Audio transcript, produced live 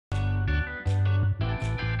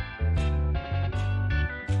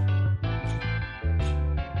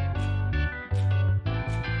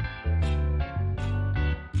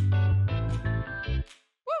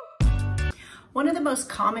One of the most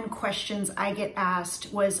common questions I get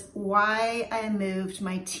asked was why I moved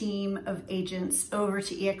my team of agents over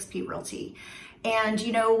to eXp Realty. And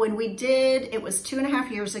you know, when we did, it was 2.5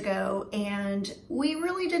 years ago, and we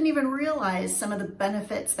really didn't even realize some of the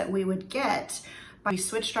benefits that we would get. We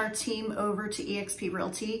switched our team over to eXp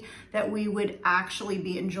Realty, that we would actually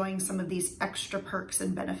be enjoying some of these extra perks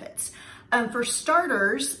and benefits. For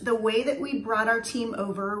starters, the way that we brought our team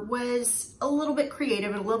over was a little bit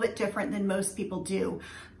creative and a little bit different than most people do.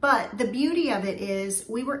 But the beauty of it is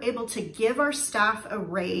we were able to give our staff a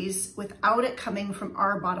raise without it coming from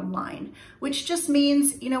our bottom line, which just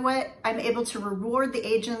means, you know what, I'm able to reward the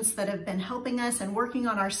agents that have been helping us and working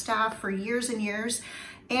on our staff for years and years.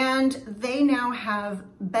 And they now have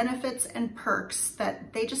benefits and perks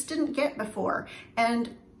that they just didn't get before.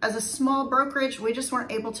 And as a small brokerage, we just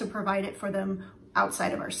weren't able to provide it for them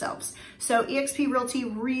outside of ourselves. So eXp Realty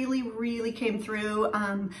really came through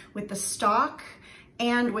with the stock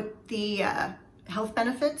and with the health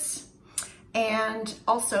benefits, and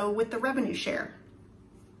also with the revenue share.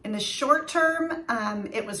 In the short term,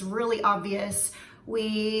 it was really obvious.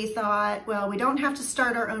 We thought, well, we don't have to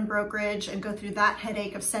start our own brokerage and go through that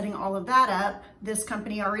headache of setting all of that up. This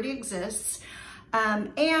company already exists.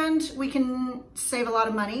 And we can save a lot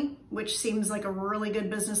of money, which seems like a really good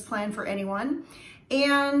business plan for anyone.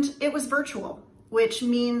 And it was virtual, which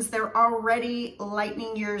means they're already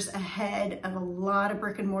lightning years ahead of a lot of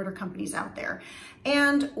brick and mortar companies out there.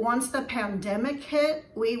 And once the pandemic hit,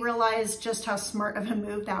 we realized just how smart of a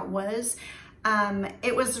move that was.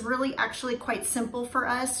 It was really actually quite simple for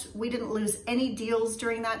us. We didn't lose any deals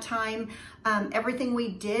during that time. Everything we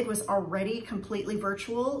did was already completely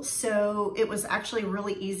virtual, so it was actually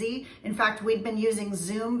really easy. In fact, we'd been using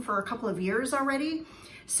Zoom for a couple of years already.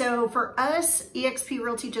 So for us, eXp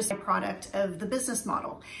Realty just a product of the business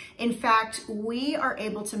model. In fact, we are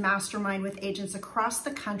able to mastermind with agents across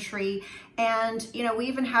the country, and you know, we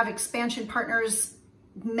even have expansion partners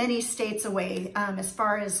many states away, as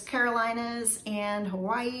far as Carolinas and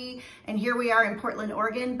Hawaii, and here we are in Portland,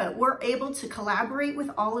 Oregon, but we're able to collaborate with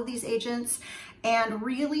all of these agents and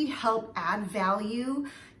really help add value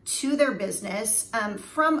to their business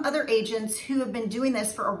from other agents who have been doing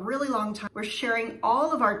this for a really long time. We're sharing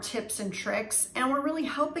all of our tips and tricks, and we're really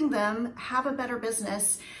helping them have a better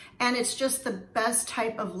business, and it's just the best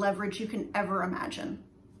type of leverage you can ever imagine.